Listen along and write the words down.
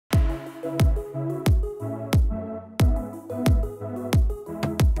It's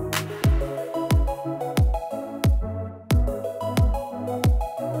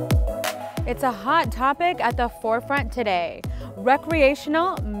a hot topic at the forefront today: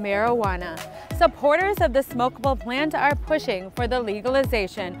 recreational marijuana. Supporters of the smokable plant are pushing for the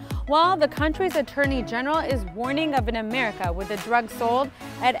legalization, while the country's Attorney General is warning of an America with the drug sold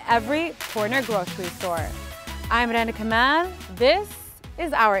at every corner grocery store. I'm Rana Kamal. This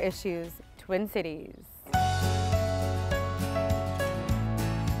is Our Issues, Twin Cities.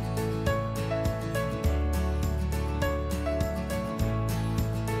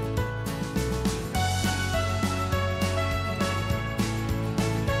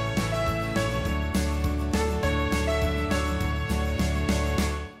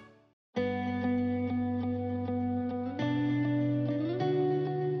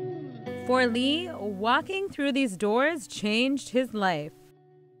 For Lee, walking through these doors changed his life.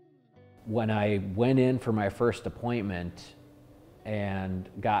 When I went in for my first appointment and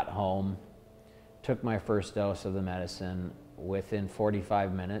got home, took my first dose of the medicine, within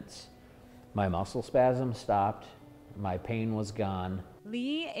 45 minutes, my muscle spasm stopped, my pain was gone.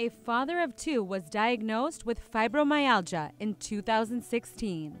 Lee, a father of two, was diagnosed with fibromyalgia in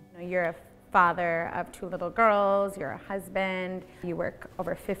 2016. You're a father of two little girls, you're a husband, you work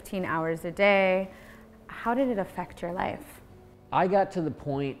over 15 hours a day. How did it affect your life? I got to the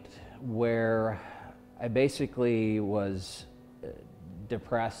point where I basically was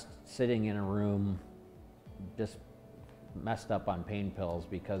depressed, sitting in a room, just messed up on pain pills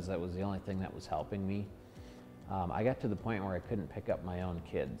because that was the only thing that was helping me. I got to the point where I couldn't pick up my own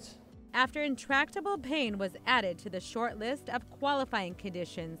kids. After intractable pain was added to the short list of qualifying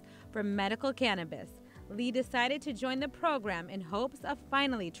conditions for medical cannabis, Lee decided to join the program in hopes of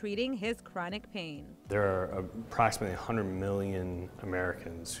finally treating his chronic pain. There are approximately 100 million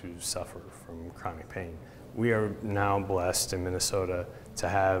Americans who suffer from chronic pain. We are now blessed in Minnesota to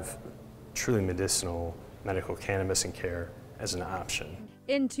have truly medicinal medical cannabis and care as an option.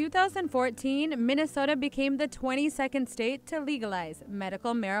 In 2014, Minnesota became the 22nd state to legalize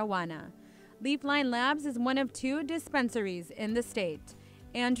medical marijuana. Leafline Labs is one of two dispensaries in the state.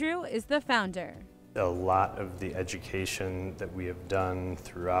 Andrew is the founder. A lot of the education that we have done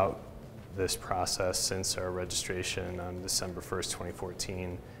throughout this process since our registration on December 1st,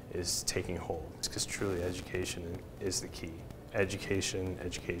 2014 is taking hold. It's because truly education is the key. Education,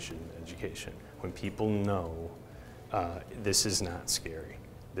 education, education. When people know this is not scary,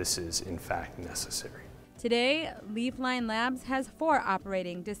 this is in fact necessary. Today, Leafline Labs has 4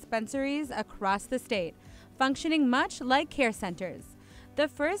 operating dispensaries across the state, functioning much like care centers. The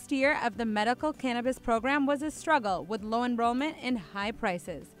first year of the medical cannabis program was a struggle with low enrollment and high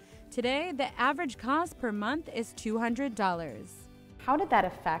prices. Today, the average cost per month is $200. How did that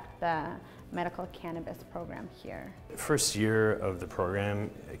affect the medical cannabis program here? The first year of the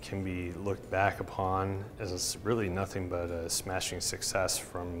program can be looked back upon as really nothing but a smashing success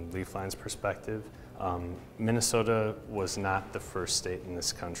from Leafline's perspective. Minnesota was not the first state in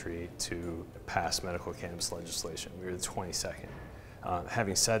this country to pass medical cannabis legislation. We were the 22nd.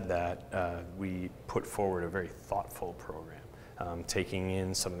 Having said that, we put forward a very thoughtful program, taking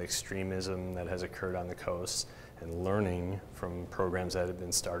in some of the extremism that has occurred on the coast and learning from programs that had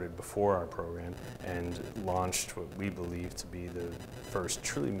been started before our program, and launched what we believe to be the first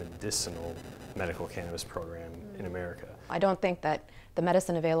truly medicinal medical cannabis program in America. I don't think that the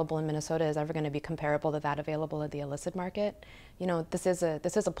medicine available in Minnesota is ever going to be comparable to that available at the illicit market. You know, this is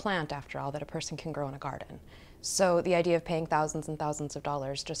a plant, after all, that a person can grow in a garden. So the idea of paying thousands and thousands of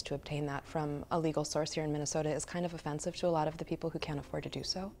dollars just to obtain that from a legal source here in Minnesota is kind of offensive to a lot of the people who can't afford to do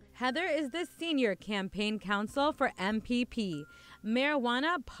so. Heather is the senior campaign counsel for MPP,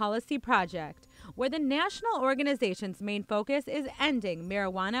 Marijuana Policy Project, where the national organization's main focus is ending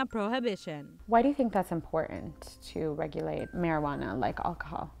marijuana prohibition. Why do you think that's important to regulate marijuana like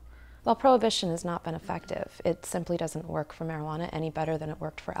alcohol? Well, prohibition has not been effective. It simply doesn't work for marijuana any better than it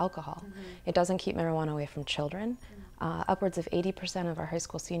worked for alcohol. It doesn't keep marijuana away from children. Upwards of 80% of our high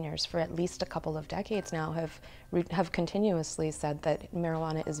school seniors for at least a couple of decades now have continuously said that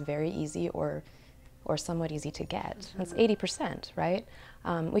marijuana is very easy or somewhat easy to get. That's 80%, right?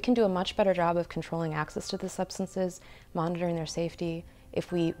 We can do a much better job of controlling access to the substances, monitoring their safety,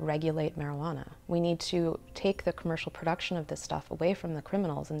 if we regulate marijuana. We need to take the commercial production of this stuff away from the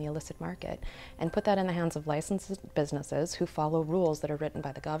criminals in the illicit market and put that in the hands of licensed businesses who follow rules that are written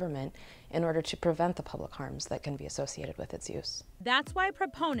by the government in order to prevent the public harms that can be associated with its use. That's why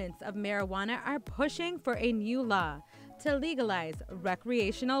proponents of marijuana are pushing for a new law to legalize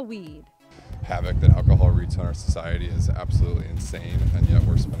recreational weed. Havoc that alcohol wreaks on our society is absolutely insane, and yet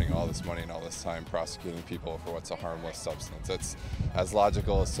we're spending all all this money and all this time prosecuting people for what's a harmless substance. It's as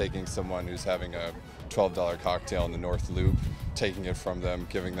logical as taking someone who's having a $12 cocktail in the North Loop, taking it from them,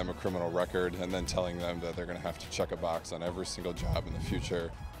 giving them a criminal record, and then telling them that they're going to have to check a box on every single job in the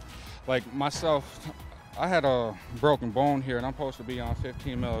future. Like myself, I had a broken bone here, and I'm supposed to be on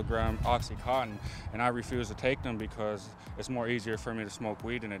 15 milligram Oxycontin, and I refuse to take them because it's more easier for me to smoke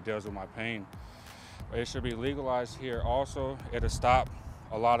weed and it deals with my pain. It should be legalized here also. It'll stop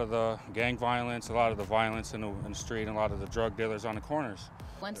a lot of the gang violence, a lot of the violence in the street, and a lot of the drug dealers on the corners.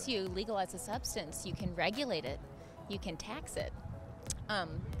 Once you legalize a substance, you can regulate it, you can tax it.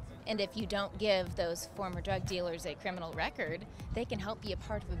 And if you don't give those former drug dealers a criminal record, they can help be a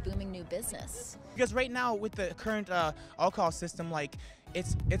part of a booming new business. Because right now with the current alcohol system, like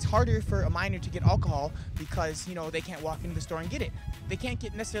it's harder for a minor to get alcohol because, you know, they can't walk into the store and get it. They can't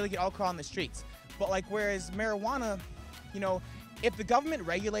necessarily get alcohol on the streets. But like whereas marijuana, you know, if the government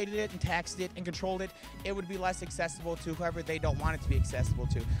regulated it and taxed it and controlled it, it would be less accessible to whoever they don't want it to be accessible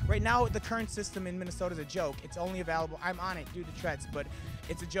to. Right now, the current system in Minnesota is a joke. It's only available, I'm on it due to threats, but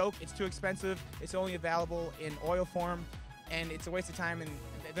it's a joke, it's too expensive, it's only available in oil form, and it's a waste of time, and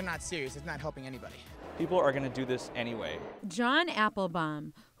they're not serious, it's not helping anybody. People are going to do this anyway. John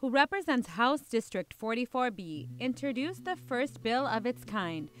Applebaum, who represents House District 44B, introduced the first bill of its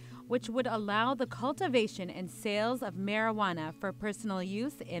kind, which would allow the cultivation and sales of marijuana for personal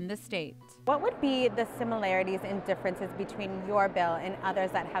use in the state. What would be the similarities and differences between your bill and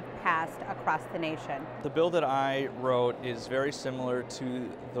others that have passed across the nation? The bill that I wrote is very similar to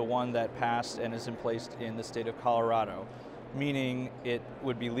the one that passed and is in place in the state of Colorado, meaning it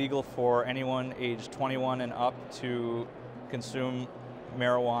would be legal for anyone aged 21 and up to consume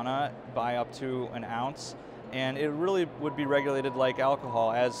marijuana by up to an ounce. And it really would be regulated like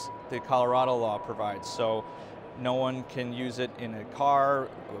alcohol, as the Colorado law provides. So no one can use it in a car.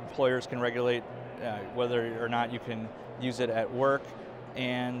 Employers can regulate whether or not you can use it at work.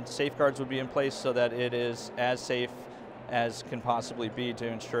 And safeguards would be in place so that it is as safe as can possibly be to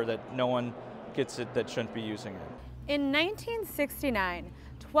ensure that no one gets it that shouldn't be using it. In 1969,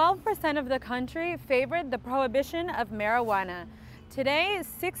 12% of the country favored the prohibition of marijuana. Today,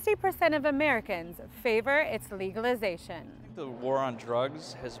 60% of Americans favor its legalization. The war on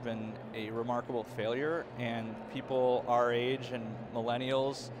drugs has been a remarkable failure, and people our age and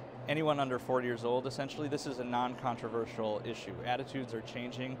millennials, anyone under 40 years old, essentially, this is a non-controversial issue. Attitudes are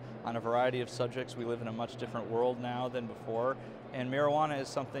changing on a variety of subjects. We live in a much different world now than before, and marijuana is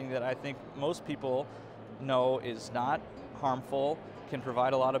something that I think most people know is not harmful, can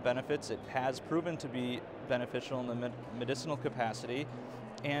provide a lot of benefits. It has proven to be beneficial in the medicinal capacity,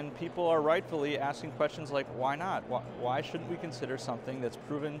 and people are rightfully asking questions like, why not? Why shouldn't we consider something that's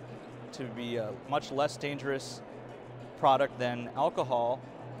proven to be a much less dangerous product than alcohol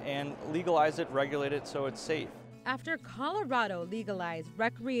and legalize it, regulate it so it's safe? After Colorado legalized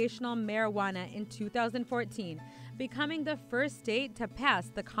recreational marijuana in 2014, becoming the first state to pass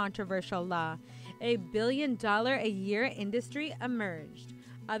the controversial law, a $1 billion a year industry emerged.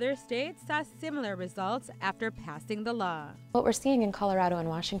 Other states saw similar results after passing the law. What we're seeing in Colorado and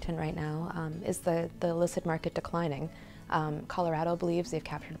Washington right now is the illicit market declining. Colorado believes they've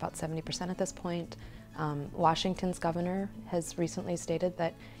captured about 70% at this point. Washington's governor has recently stated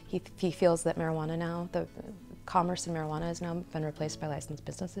that he feels that marijuana now, the commerce in marijuana has now been replaced by licensed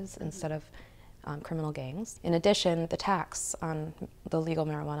businesses instead of criminal gangs. In addition, the tax on the legal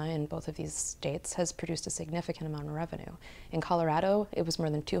marijuana in both of these states has produced a significant amount of revenue. In Colorado, it was more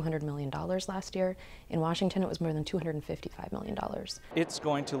than $200 million last year. In Washington, it was more than $255 million. It's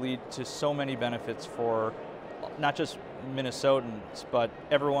going to lead to so many benefits for not just Minnesotans, but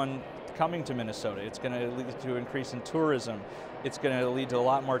everyone coming to Minnesota. It's going to lead to an increase in tourism. It's going to lead to a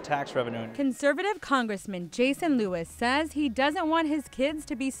lot more tax revenue. Conservative Congressman Jason Lewis says he doesn't want his kids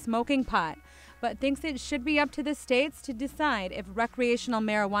to be smoking pot, but thinks it should be up to the states to decide if recreational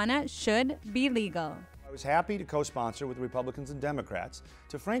marijuana should be legal. I was happy to co-sponsor with Republicans and Democrats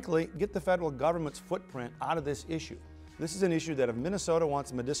to frankly get the federal government's footprint out of this issue. This is an issue that if Minnesota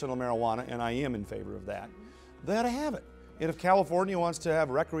wants medicinal marijuana, and I am in favor of that, they ought to have it. And if California wants to have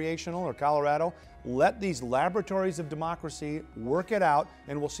recreational, or Colorado, let these laboratories of democracy work it out,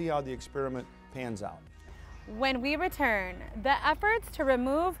 and we'll see how the experiment pans out. When we return, the efforts to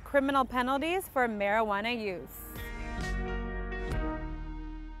remove criminal penalties for marijuana use.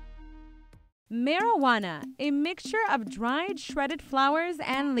 Marijuana, a mixture of dried shredded flowers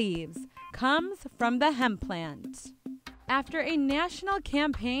and leaves, comes from the hemp plant. After a national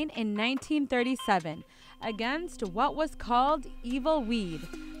campaign in 1937 against what was called evil weed,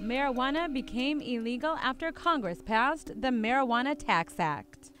 marijuana became illegal after Congress passed the Marijuana Tax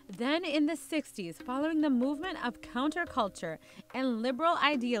Act. Then in the 60s, following the movement of counterculture and liberal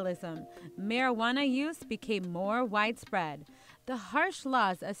idealism, marijuana use became more widespread. The harsh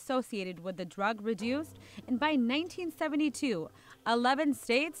laws associated with the drug reduced, and by 1972, 11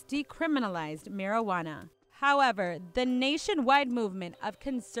 states decriminalized marijuana. However, the nationwide movement of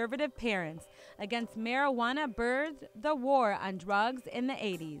conservative parents against marijuana birthed the war on drugs in the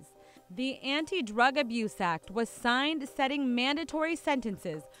 80s. The Anti-Drug Abuse Act was signed, setting mandatory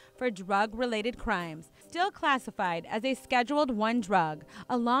sentences for drug-related crimes, still classified as a Scheduled I drug,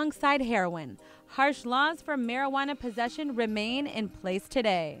 alongside heroin. Harsh laws for marijuana possession remain in place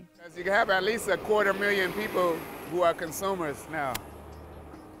today. You have at least 250,000 people who are consumers now.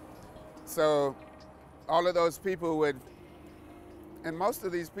 So all of those people would, and most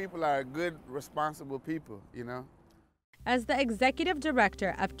of these people are good, responsible people, you know. As the executive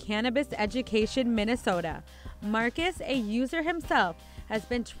director of Cannabis Education Minnesota, Marcus, a user himself, has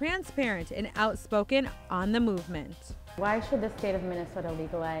been transparent and outspoken on the movement. Why should the state of Minnesota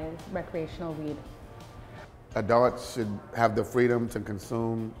legalize recreational weed? Adults should have the freedom to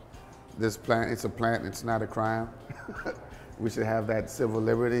consume this plant. It's a plant, it's not a crime. We should have that civil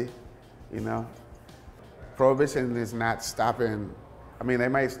liberty, you know. Prohibition is not stopping, I mean, they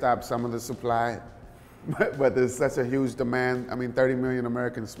might stop some of the supply, but there's such a huge demand. I mean, 30 million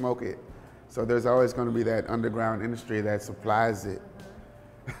Americans smoke it. So there's always going to be that underground industry that supplies it.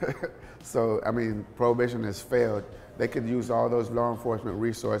 So, I mean, prohibition has failed. They could use all those law enforcement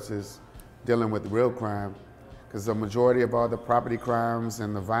resources dealing with real crime, because the majority of all the property crimes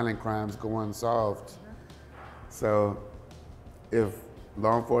and the violent crimes go unsolved. So if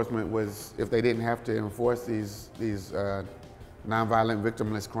law enforcement if they didn't have to enforce these nonviolent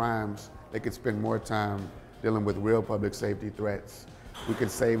victimless crimes, they could spend more time dealing with real public safety threats. We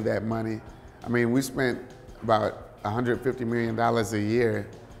could save that money. I mean, we spent about $150 million a year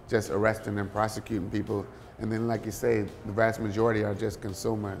just arresting and prosecuting people. And then, like you say, the vast majority are just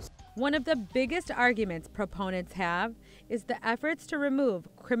consumers. One of the biggest arguments proponents have is the efforts to remove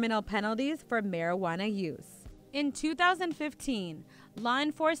criminal penalties for marijuana use. In 2015, law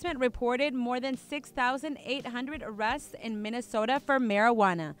enforcement reported more than 6,800 arrests in Minnesota for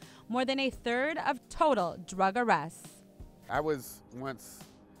marijuana, more than a third of total drug arrests. I was once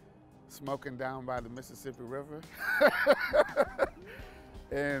smoking down by the Mississippi River,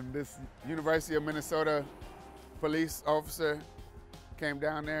 and this University of Minnesota police officer came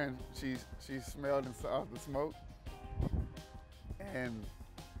down there, and she smelled and saw the smoke. And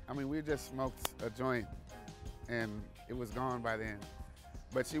I mean, we just smoked a joint, and it was gone by then.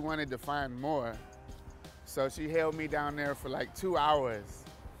 But she wanted to find more, so she held me down there for like 2 hours,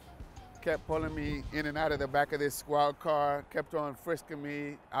 kept pulling me in and out of the back of this squad car, kept on frisking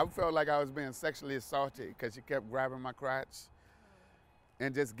me. I felt like I was being sexually assaulted because she kept grabbing my crotch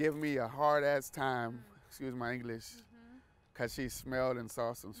and just giving me a hard-ass time, excuse my English, because she smelled and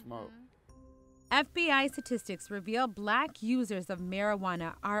saw some smoke. FBI statistics reveal black users of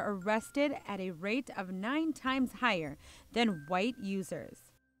marijuana are arrested at a rate of 9 times higher than white users.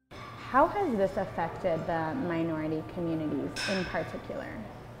 How has this affected the minority communities in particular?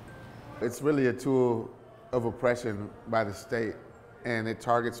 It's really a tool of oppression by the state, and it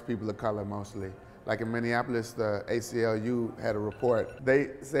targets people of color mostly. Like in Minneapolis, the ACLU had a report.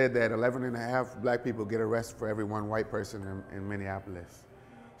 They said that 11.5 black people get arrested for every 1 white person in Minneapolis.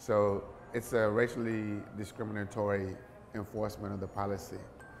 So it's a racially discriminatory enforcement of the policy.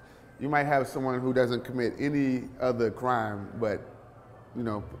 You might have someone who doesn't commit any other crime but, you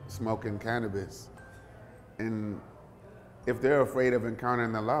know, smoking cannabis. And if they're afraid of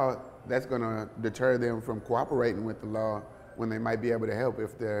encountering the law, that's going to deter them from cooperating with the law when they might be able to help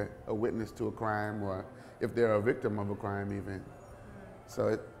if they're a witness to a crime or if they're a victim of a crime even. So,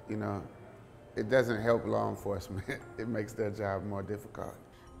 it doesn't help law enforcement. It makes their job more difficult.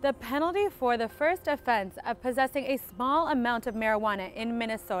 The penalty for the first offense of possessing a small amount of marijuana in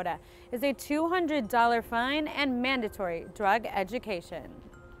Minnesota is a $200 fine and mandatory drug education.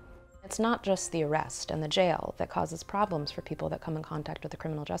 It's not just the arrest and the jail that causes problems for people that come in contact with the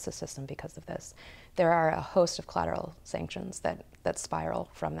criminal justice system because of this. There are a host of collateral sanctions that spiral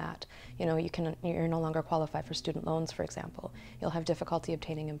from that. You know, you're no longer qualified for student loans, for example. You'll have difficulty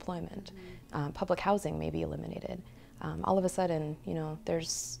obtaining employment. Public housing may be eliminated. All of a sudden,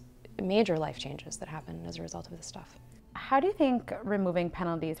 there's major life changes that happen as a result of this stuff. How do you think removing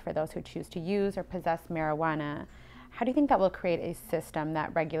penalties for those who choose to use or possess marijuana, how do you think that will create a system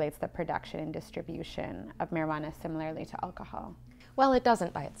that regulates the production and distribution of marijuana similarly to alcohol? Well, it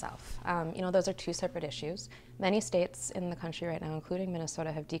doesn't by itself. You know, those are two separate issues. Many states in the country right now, including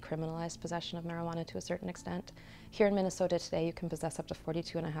Minnesota, have decriminalized possession of marijuana to a certain extent. Here in Minnesota today, you can possess up to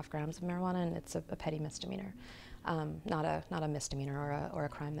 42.5 grams of marijuana, and it's a petty misdemeanor, not a misdemeanor or a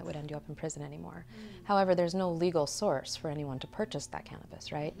crime that would end you up in prison anymore. However, there's no legal source for anyone to purchase that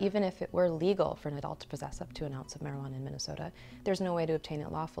cannabis, right? Even if it were legal for an adult to possess up to an ounce of marijuana in Minnesota, there's no way to obtain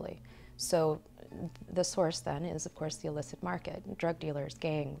it lawfully. So the source then is, of course, the illicit market, drug dealers,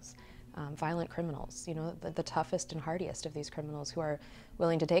 gangs, violent criminals, you know, the toughest and hardiest of these criminals who are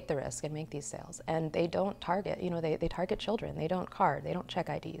willing to take the risk and make these sales. And they don't target, you know, they target children. They don't card, they don't check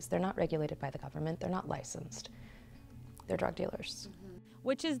IDs. They're not regulated by the government. They're not licensed. They're drug dealers.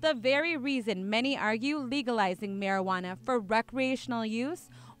 Which is the very reason many argue legalizing marijuana for recreational use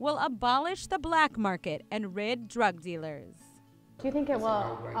will abolish the black market and rid drug dealers. Do you think it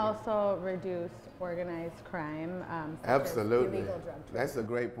will also reduce organized crime? Absolutely. Illegal drug trade? That's a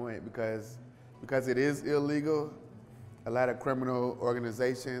great point because it is illegal. A lot of criminal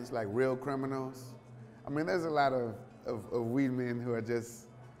organizations, like real criminals. I mean, there's a lot of weed men who are just,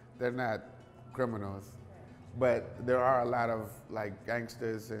 they're not criminals. But there are a lot of like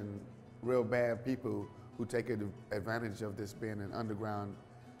gangsters and real bad people who take advantage of this being an underground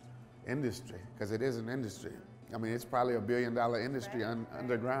industry, because it is an industry. I mean, it's probably $1 billion industry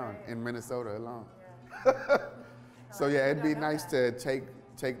underground in Minnesota alone. So yeah, it'd be nice to take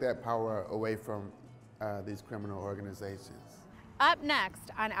that power away from these criminal organizations. Up next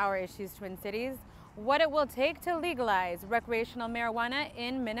on Our Issues Twin Cities, what it will take to legalize recreational marijuana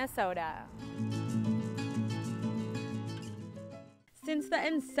in Minnesota. Since the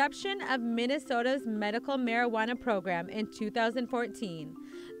inception of Minnesota's medical marijuana program in 2014,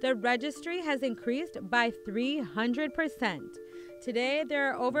 the registry has increased by 300%. Today,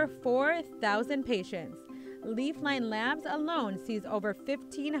 there are over 4,000 patients. Leafline Labs alone sees over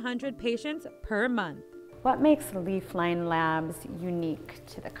 1,500 patients per month. What makes Leafline Labs unique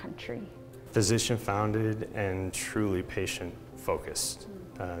to the country? Physician-founded and truly patient-focused.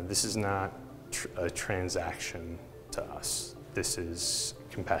 This is not a transaction to us. This is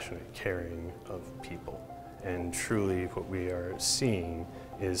compassionate caring of people. And truly what we are seeing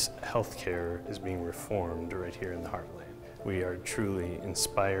is healthcare is being reformed right here in the heartland. We are truly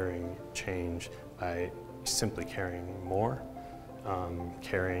inspiring change by simply caring more,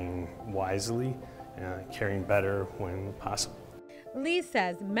 caring wisely, caring better when possible. Lee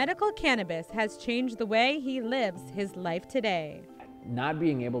says medical cannabis has changed the way he lives his life today. Not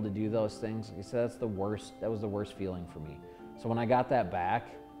being able to do those things, like I said, that was the worst feeling for me. So when I got that back,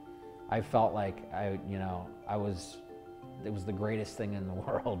 I felt like it was the greatest thing in the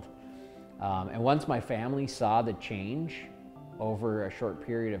world. And once my family saw the change over a short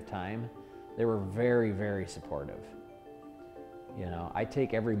period of time, they were very, very supportive. You know, I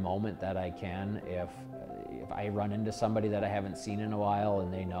take every moment that I can. If I run into somebody that I haven't seen in a while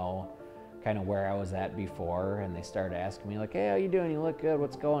and they know kind of where I was at before and they start asking me like, hey, how you doing? You look good,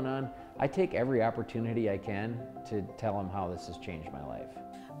 what's going on? I take every opportunity I can to tell them how this has changed my life.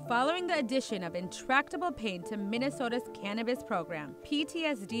 Following the addition of Intractable Pain to Minnesota's cannabis program,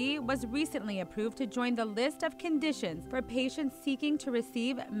 PTSD was recently approved to join the list of conditions for patients seeking to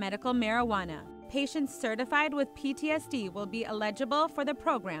receive medical marijuana. Patients certified with PTSD will be eligible for the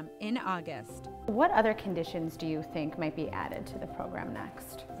program in August. What other conditions do you think might be added to the program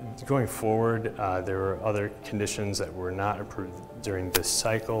next? Going forward, there were other conditions that were not approved during this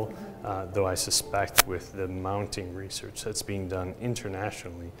cycle, though I suspect with the mounting research that's being done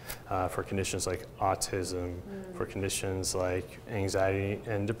internationally for conditions like autism, for conditions like anxiety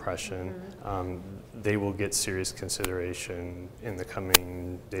and depression, they will get serious consideration in the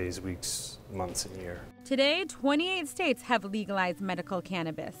coming days, weeks, months, and year. Today, 28 states have legalized medical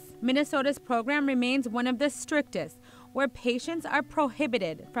cannabis. Minnesota's program remains one of the strictest, where patients are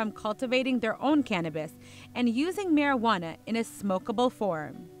prohibited from cultivating their own cannabis and using marijuana in a smokable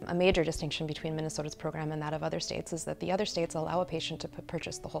form. A major distinction between Minnesota's program and that of other states is that the other states allow a patient to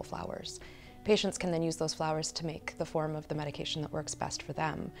purchase the whole flowers. Patients can then use those flowers to make the form of the medication that works best for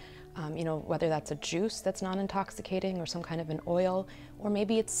them. You know, whether that's a juice that's non-intoxicating or some kind of an oil, or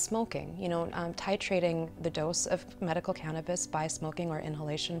maybe it's smoking. You know, titrating the dose of medical cannabis by smoking or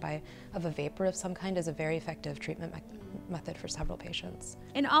inhalation of a vapor of some kind is a very effective treatment method for several patients.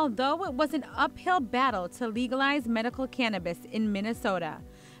 And although it was an uphill battle to legalize medical cannabis in Minnesota,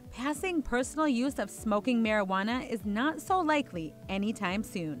 passing personal use of smoking marijuana is not so likely anytime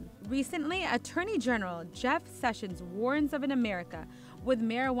soon. Recently, Attorney General Jeff Sessions warns of an America with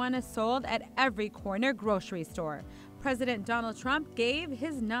marijuana sold at every corner grocery store, President Donald Trump gave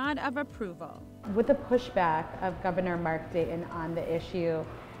his nod of approval. With the pushback of Governor Mark Dayton on the issue,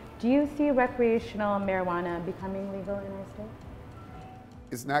 do you see recreational marijuana becoming legal in our state?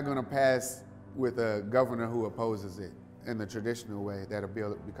 It's not going to pass with a governor who opposes it in the traditional way that a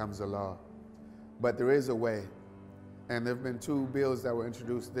bill becomes a law. But there is a way, and there have been 2 bills that were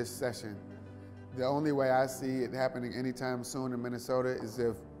introduced this session. The only way I see it happening anytime soon in Minnesota is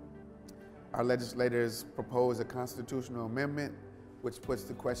if our legislators propose a constitutional amendment which puts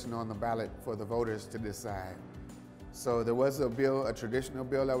the question on the ballot for the voters to decide. So there was a bill, a traditional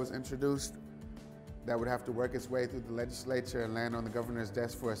bill that was introduced that would have to work its way through the legislature and land on the governor's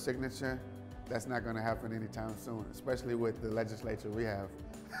desk for a signature. That's not going to happen anytime soon, especially with the legislature we have.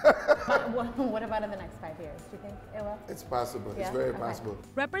 What about in the next 5 years? Do you think it will? It's possible. Yeah? It's very possible.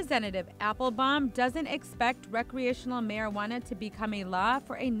 Representative Applebaum doesn't expect recreational marijuana to become a law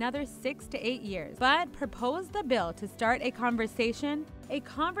for another 6 to 8 years, but proposed the bill to start a conversation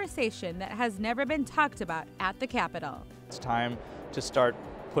that has never been talked about at the Capitol. It's time to start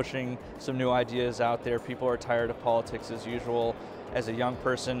pushing some new ideas out there. People are tired of politics as usual. As a young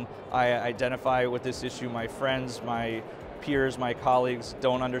person, I identify with this issue. My friends, my peers, my colleagues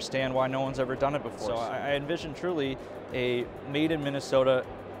don't understand why no one's ever done it before. So I envision truly a made in Minnesota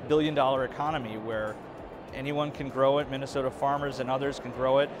billion-dollar economy where anyone can grow it, Minnesota farmers and others can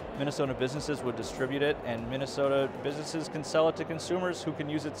grow it, Minnesota businesses would distribute it, and Minnesota businesses can sell it to consumers who can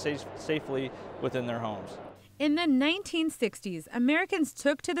use it safely within their homes. In the 1960s, Americans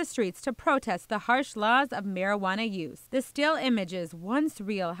took to the streets to protest the harsh laws of marijuana use. The still images, once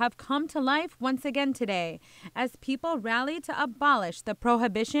real, have come to life once again today as people rally to abolish the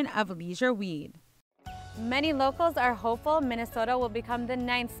prohibition of leisure weed. Many locals are hopeful Minnesota will become the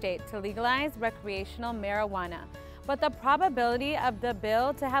 9th state to legalize recreational marijuana, but the probability of the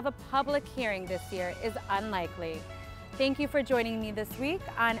bill to have a public hearing this year is unlikely. Thank you for joining me this week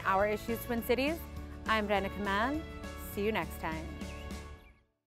on Our Issues Twin Cities. I'm Rana Kamal. See you next time.